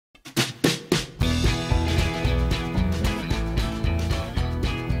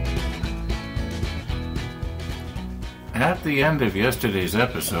At the end of yesterday's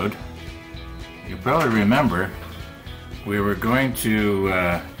episode, you probably remember we were going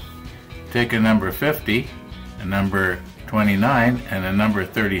to take a number 50, a number 29, and a number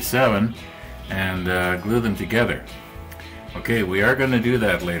 37 and glue them together. Okay, we are going to do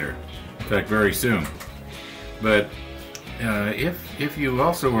that later, in fact very soon. But if you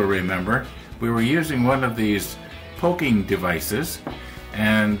also will remember, we were using one of these poking devices,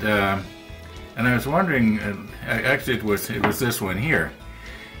 and I was wondering, actually it was this one here,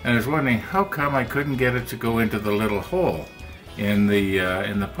 and I was wondering how come I couldn't get it to go into the little hole in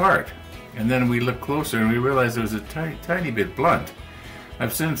the part. And then we looked closer and we realized it was a tiny bit blunt.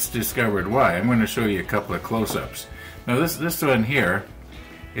 I've since discovered why. I'm going to show you a couple of close-ups. Now this one here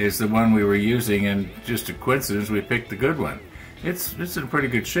is the one we were using, and just a coincidence we picked the good one. It's in pretty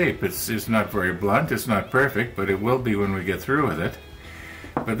good shape. It's not very blunt, it's not perfect, but it will be when we get through with it.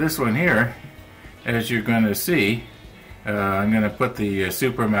 But this one here, as you're going to see, I'm going to put the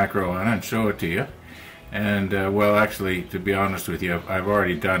super macro on and show it to you. And well, actually, to be honest with you, I've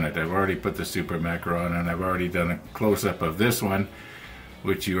already done it. I've already put the super macro on, and I've already done a close-up of this one,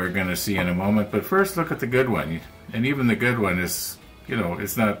 which you are going to see in a moment. But first, look at the good one. And even the good one is, you know,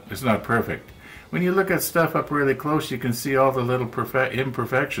 it's not perfect. When you look at stuff up really close, you can see all the little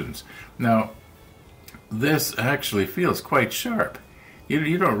imperfections. Now, this actually feels quite sharp.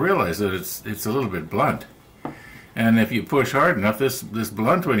 You don't realize that it's a little bit blunt, and if you push hard enough, this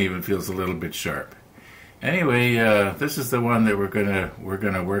blunt one even feels a little bit sharp. Anyway, this is the one that we're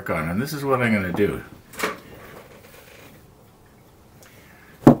gonna work on, and this is what I'm gonna do.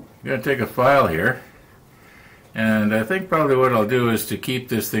 I'm gonna take a file here, and I think probably what I'll do is to keep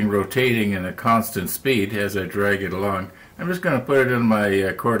this thing rotating in a constant speed as I drag it along. I'm just gonna put it in my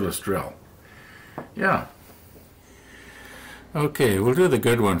cordless drill. Yeah. Okay, we'll do the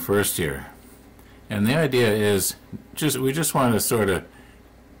good one first here. And the idea is we just want to sort of,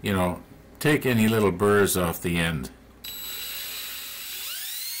 you know, take any little burrs off the end.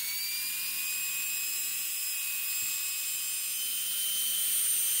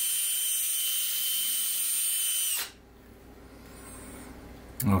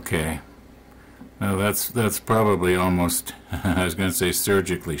 Okay. Now that's probably almost I was going to say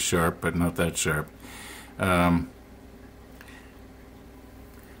surgically sharp, but not that sharp.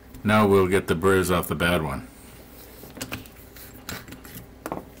 Now we'll get the burrs off the bad one.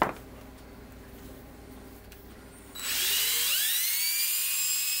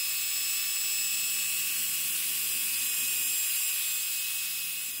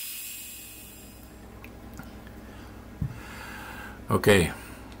 Okay,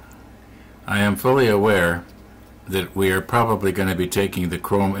 I am fully aware that we are probably going to be taking the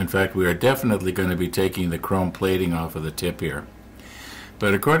chrome, in fact we are definitely going to be taking the chrome plating off of the tip here.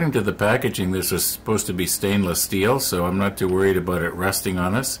 But according to the packaging, this was supposed to be stainless steel, so I'm not too worried about it rusting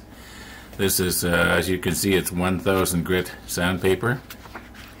on us. This is, as you can see, it's 1000 grit sandpaper.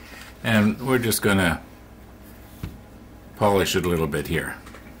 And we're just going to polish it a little bit here.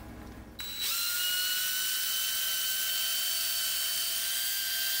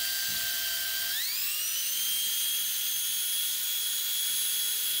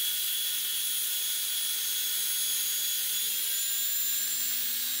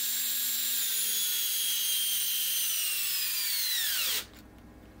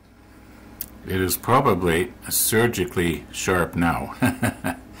 It is probably surgically sharp now.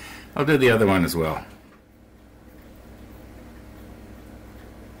 I'll do the other one as well.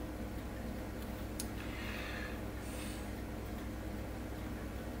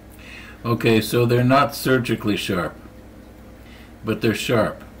 Okay, so they're not surgically sharp, but they're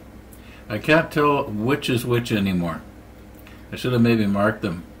sharp. I can't tell which is which anymore. I should have maybe marked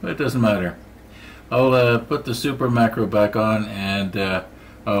them, but it doesn't matter. I'll put the super macro back on, and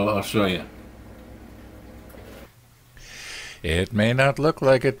I'll show you. It may not look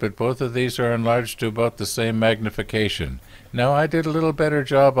like it, but both of these are enlarged to about the same magnification. Now, I did a little better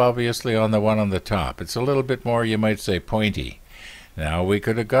job, obviously, on the one on the top. It's a little bit more, you might say, pointy. Now, we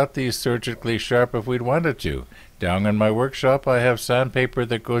could have got these surgically sharp if we'd wanted to. Down in my workshop, I have sandpaper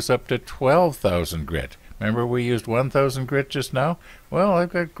that goes up to 12,000 grit. Remember we used 1000 grit just now? Well,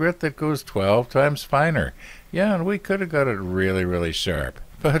 I've got grit that goes 12 times finer. Yeah, and we could have got it really, really sharp.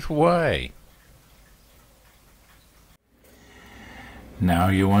 But why? Now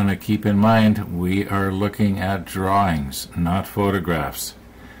you want to keep in mind we are looking at drawings, not photographs.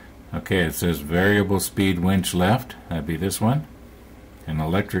 Okay, it says variable speed winch left, that'd be this one, and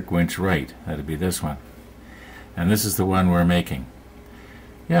electric winch right, that'd be this one. And this is the one we're making.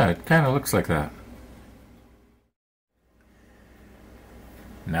 Yeah, it kind of looks like that.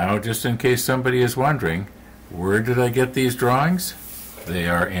 Now, just in case somebody is wondering, Where did I get these drawings? They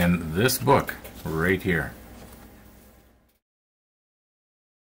are in this book right here.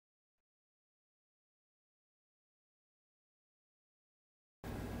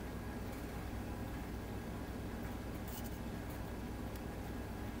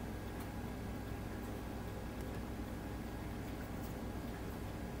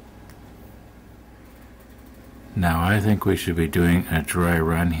 Now I think we should be doing a dry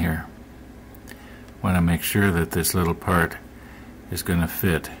run here. Want to make sure that this little part is going to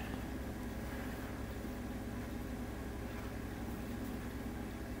fit.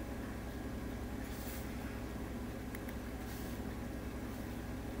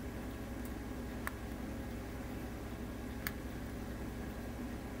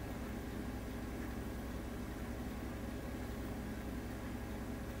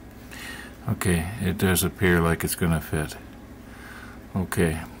 Okay, it does appear like it's going to fit.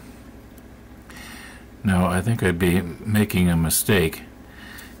 Okay. Now, I think I'd be making a mistake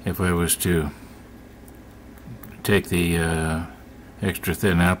if I was to take the extra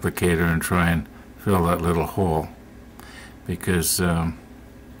thin applicator and try and fill that little hole, because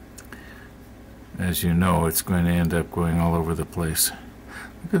as you know, it's going to end up going all over the place.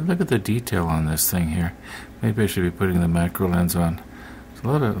 Look at the detail on this thing here. Maybe I should be putting the macro lens on. A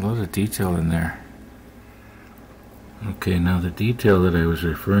lot of detail in there. Okay, now the detail that I was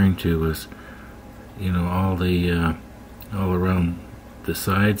referring to was, you know, all around the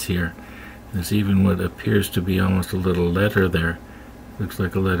sides here. There's even what appears to be almost a little letter there. Looks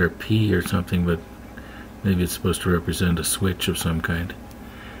like a letter P or something, but maybe it's supposed to represent a switch of some kind.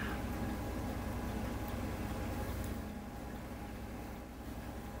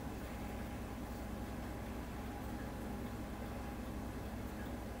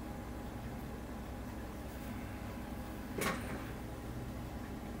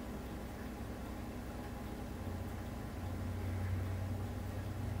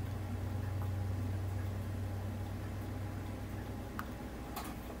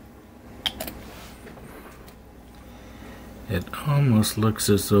 It almost looks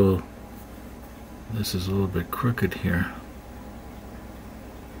as though this is a little bit crooked here.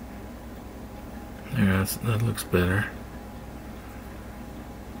 There, that looks better.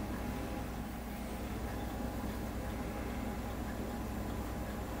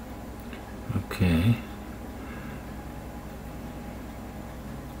 Okay.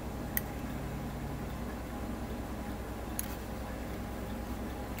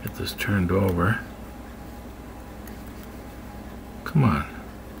 Get this turned over. Come on.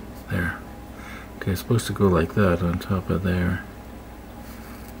 There. Okay, it's supposed to go like that on top of there.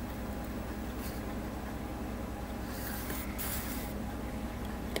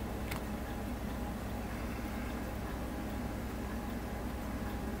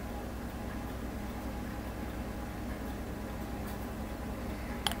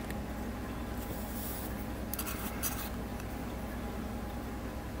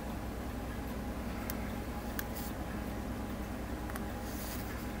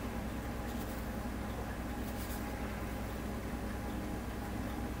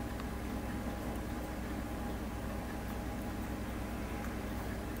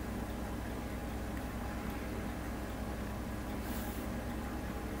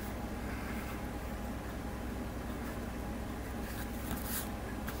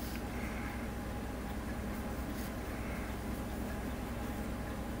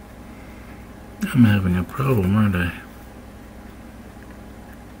 I'm having a problem, aren't I?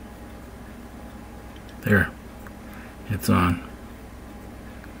 There. It's on.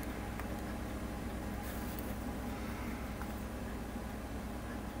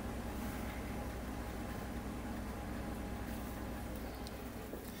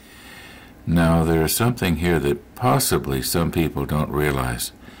 Now, there is something here that possibly some people don't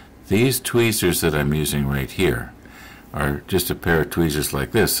realize. These tweezers that I'm using right here are just a pair of tweezers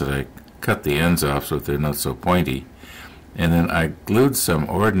like this that I cut the ends off so that they're not so pointy, and then I glued some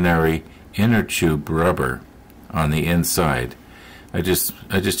ordinary inner tube rubber on the inside. I just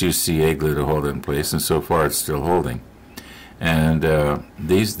used CA glue to hold it in place, and so far it's still holding. And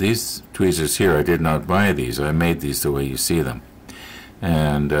these tweezers here, I did not buy these. I made these the way you see them.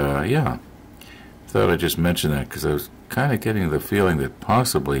 And yeah, thought I'd just mention that because I was kind of getting the feeling that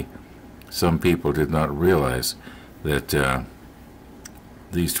possibly some people did not realize that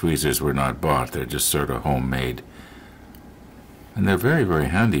these tweezers were not bought. They're just sort of homemade. And they're very, very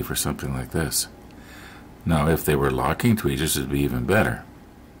handy for something like this. Now, if they were locking tweezers, it'd be even better.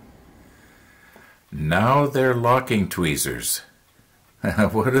 Now they're locking tweezers.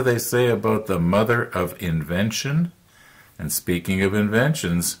 What do they say about the mother of invention? And speaking of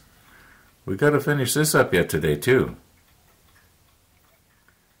inventions, We got to finish this up yet today, too.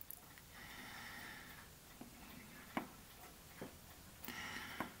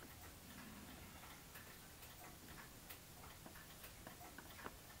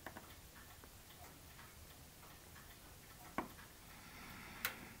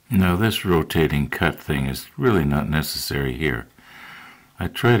 Now this rotating cut thing is really not necessary here. I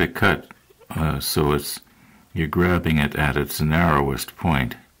try to cut so you're grabbing it at its narrowest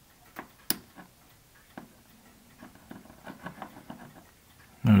point.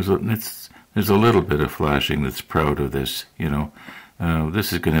 There's a little bit of flashing that's proud of this, you know.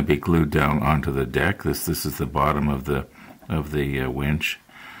 This is going to be glued down onto the deck. This is the bottom of the winch,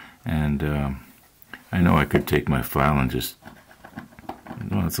 and I know I could take my file and just.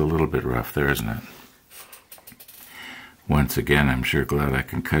 Well, it's a little bit rough there, isn't it? Once again, I'm sure glad I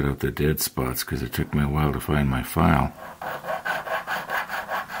can cut out the dead spots because it took me a while to find my file.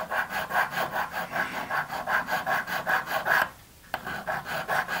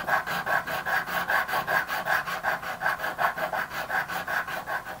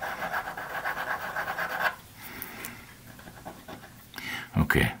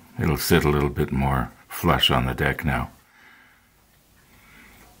 Okay, it'll sit a little bit more flush on the deck now.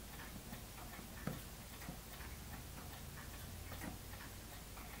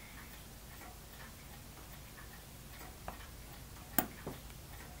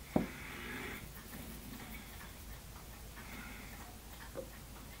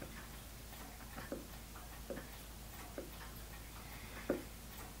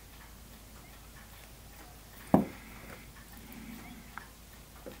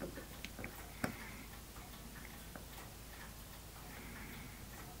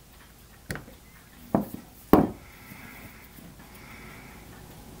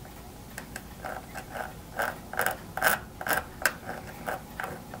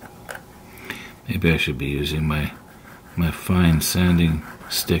 Maybe I should be using my fine sanding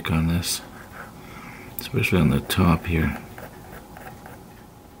stick on this, especially on the top here.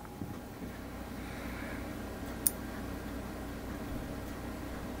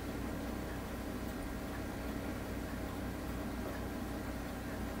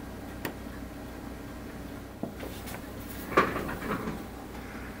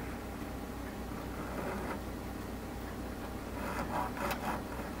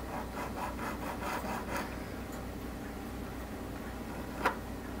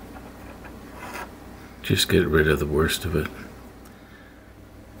 Just get rid of the worst of it.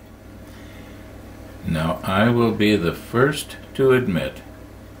 Now, I will be the first to admit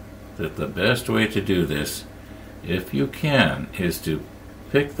that the best way to do this, if you can, is to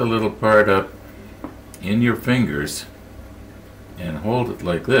pick the little part up in your fingers and hold it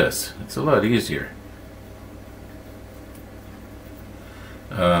like this. It's a lot easier.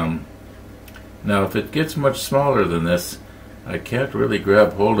 Now, if it gets much smaller than this, I can't really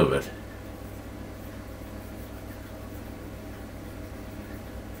grab hold of it.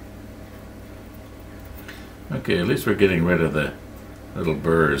 Okay, at least we're getting rid of the little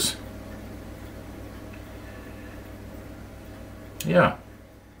burrs. Yeah.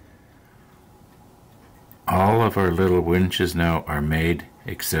 All of our little winches now are made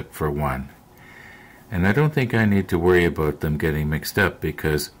except for one. And I don't think I need to worry about them getting mixed up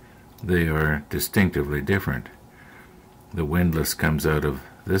because they are distinctively different. The windlass comes out of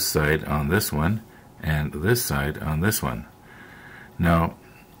this side on this one and this side on this one. Now,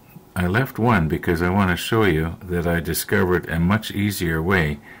 I left one because I want to show you that I discovered a much easier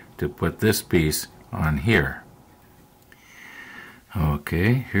way to put this piece on here.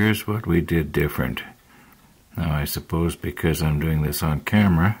 Okay, here's what we did different. Now I suppose because I'm doing this on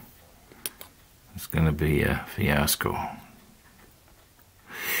camera, it's going to be a fiasco.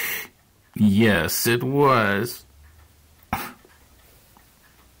 Yes, it was.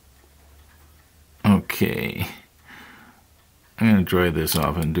 Okay. I'm going to dry this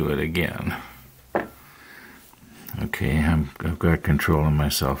off and do it again. Okay, I've got control of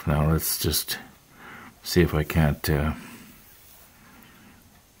myself now. Let's just see if I can't... if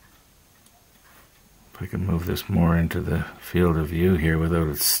I can move this more into the field of view here without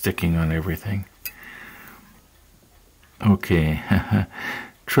it sticking on everything. Okay,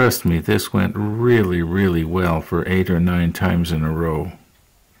 trust me, this went really, really well for 8 or 9 times in a row.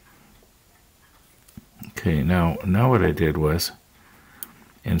 Okay, now what I did was,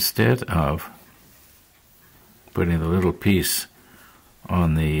 instead of putting the little piece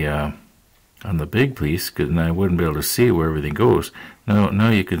on the big piece, because then I wouldn't be able to see where everything goes. Now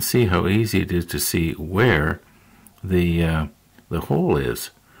you can see how easy it is to see where the hole is.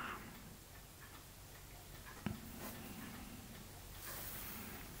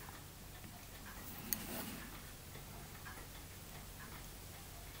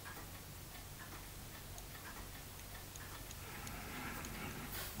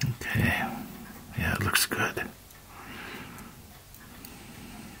 Okay, yeah, it looks good.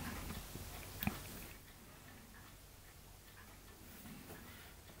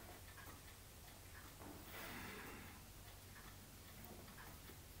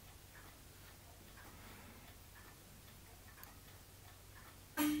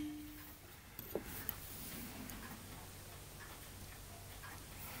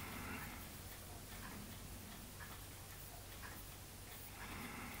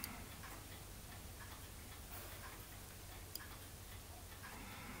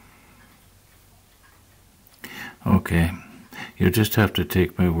 Okay, you just have to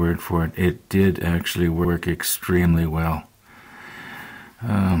take my word for it. It did actually work extremely well.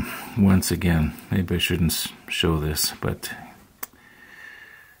 Once again, maybe I shouldn't show this, but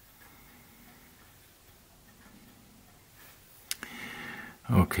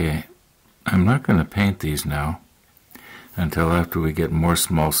okay, I'm not going to paint these now until after we get more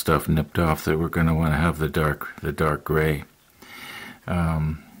small stuff nipped off that we're going to want to have the dark gray.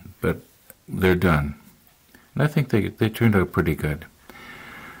 But they're done. And I think they turned out pretty good.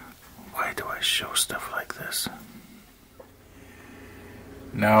 Why do I show stuff like this?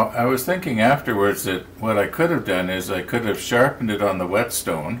 Now, I was thinking afterwards that what I could have done is I could have sharpened it on the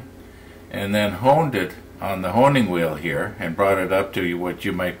whetstone and then honed it on the honing wheel here and brought it up to what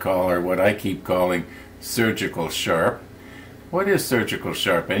you might call, or what I keep calling, surgical sharp. What is surgical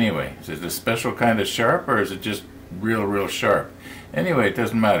sharp anyway? Is it a special kind of sharp, or is it just real sharp? Anyway, it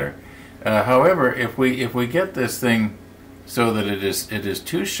doesn't matter. However, if we get this thing so that it is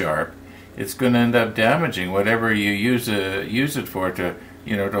too sharp, it's going to end up damaging whatever you use it for, to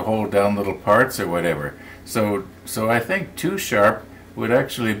to hold down little parts or whatever. So I think too sharp would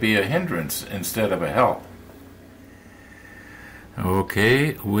actually be a hindrance instead of a help.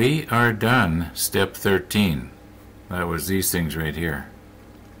 Okay, we are done. Step 13. That was these things right here.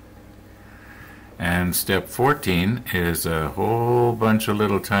 And step 14 is a whole bunch of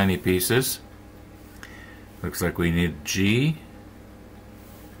little tiny pieces. Looks like we need G,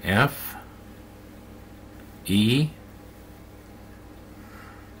 F, E.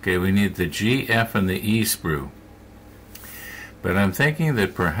 Okay, we need the G, F, and the E sprue. But I'm thinking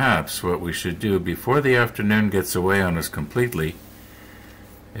that perhaps what we should do before the afternoon gets away on us completely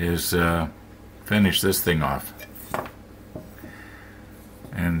is finish this thing off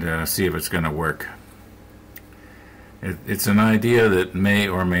and see if it's going to work. It's an idea that may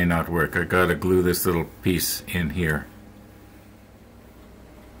or may not work. I got to glue this little piece in here.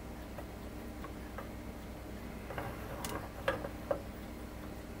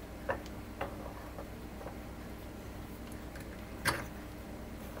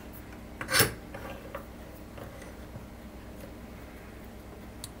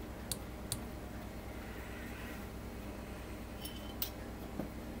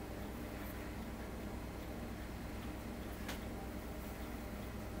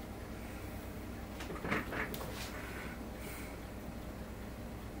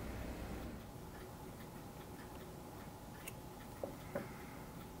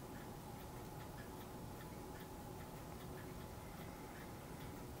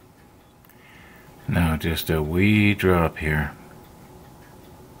 Now just a wee drop here.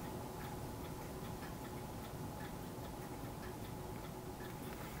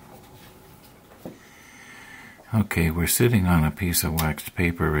 Okay, we're sitting on a piece of waxed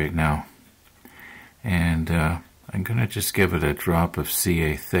paper right now, and I'm going to just give it a drop of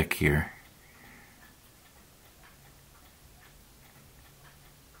CA thick here.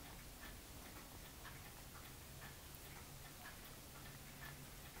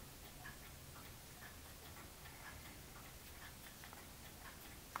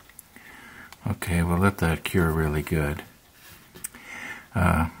 Okay, we'll let that cure really good.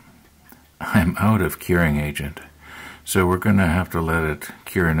 I'm out of curing agent, so we're going to have to let it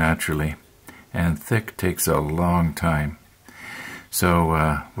cure naturally, and thick takes a long time.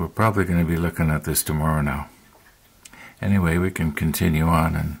 So we're probably going to be looking at this tomorrow now. Anyway, we can continue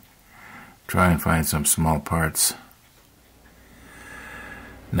on and try and find some small parts.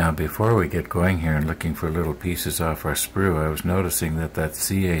 Now, before we get going here and looking for little pieces off our sprue, I was noticing that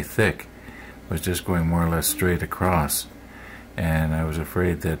CA thick was just going more or less straight across, and I was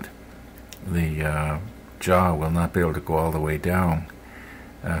afraid that the jaw will not be able to go all the way down.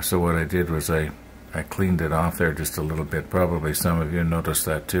 So what I did was I cleaned it off there just a little bit. Probably some of you noticed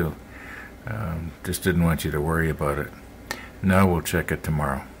that too. Just didn't want you to worry about it. Now we'll check it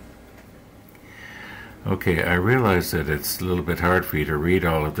tomorrow. Okay, I realize that it's a little bit hard for you to read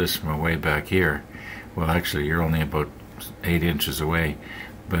all of this from way back here. Well, actually, you're only about 8 inches away,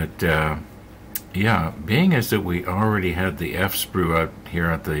 but yeah, being as that we already had the F sprue out here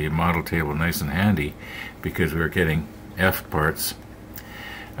at the model table nice and handy because we were getting F parts,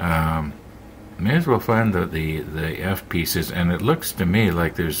 may as well find the F pieces, and it looks to me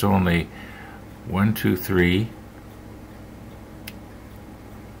like there's only 1, 2, 3,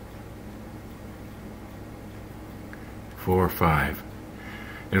 4, 5.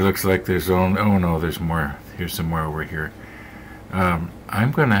 It looks like there's only, oh no, there's more. Here's some more over here.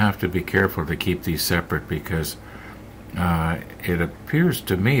 I'm going to have to be careful to keep these separate because it appears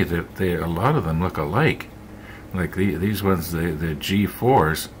to me that a lot of them look alike. Like these ones, the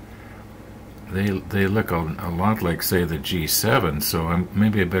G4s, they look a lot like, say, the G7, so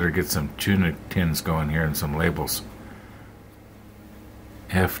maybe I better get some tuna tins going here and some labels.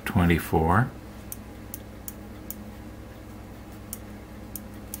 F24.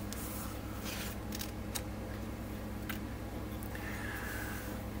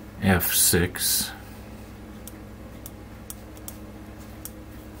 F6.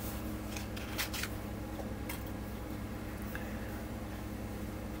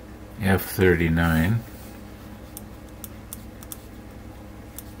 F39.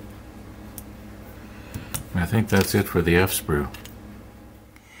 I think that's it for the F sprue.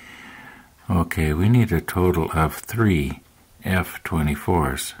 Okay, we need a total of 3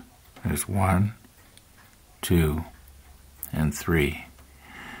 F24s. There's 1, 2, and 3.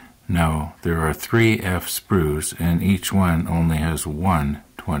 Now, there are 3 F sprues, and each one only has 1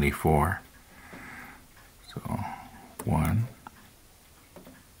 24. So, 1,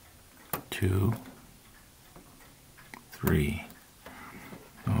 2, 3.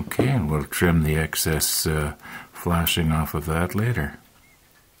 Okay, and we'll trim the excess flashing off of that later.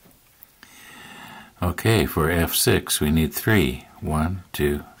 Okay, for F6 we need 3. 1,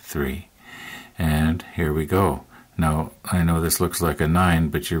 2, 3. And here we go. Now, I know this looks like a 9,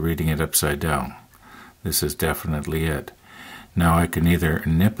 but you're reading it upside down. This is definitely it. Now I can either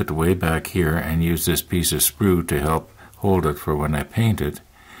nip it way back here and use this piece of sprue to help hold it for when I paint it,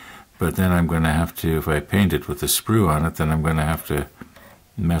 but then I'm going to have to, if I paint it with the sprue on it, then I'm going to have to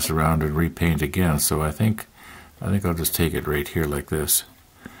mess around and repaint again. So I think I'll just take it right here like this.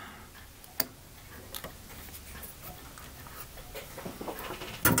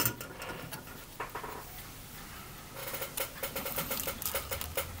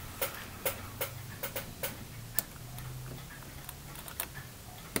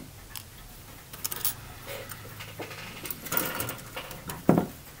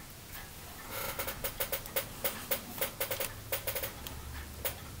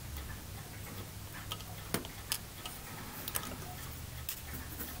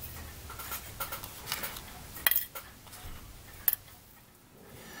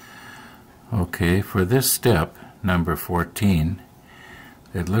 Okay, for this step, number 14,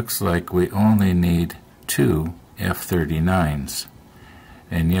 it looks like we only need 2 F39s,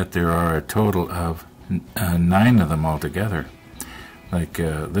 and yet there are a total of 9 of them altogether. Like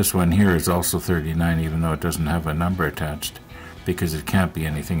this one here is also 39, even though it doesn't have a number attached, because it can't be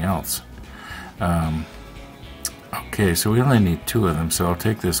anything else. Okay, so we only need 2 of them, so I'll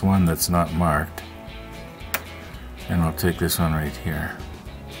take this one that's not marked, and I'll take this one right here.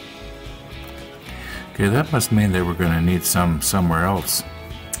 Okay, that must mean that we're going to need some somewhere else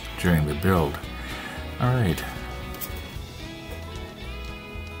during the build. All right.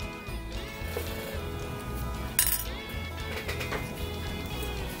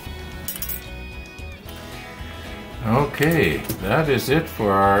 Okay, that is it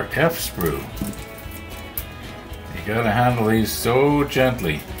for our F sprue. You gotta handle these so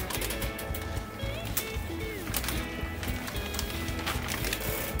gently.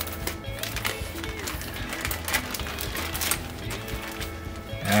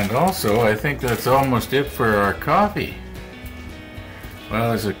 And also, I think that's almost it for our coffee. Well,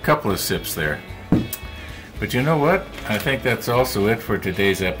 there's a couple of sips there. But you know what? I think that's also it for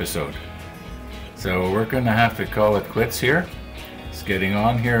today's episode. So we're going to have to call it quits here. It's getting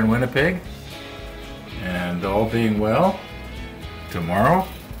on here in Winnipeg. And all being well, tomorrow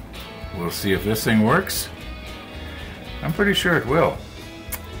we'll see if this thing works. I'm pretty sure it will.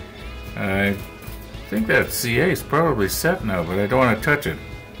 I think that CA is probably set now, but I don't want to touch it.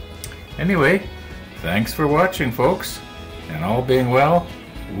 Anyway, thanks for watching, folks, and all being well,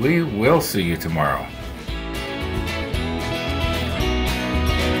 we will see you tomorrow.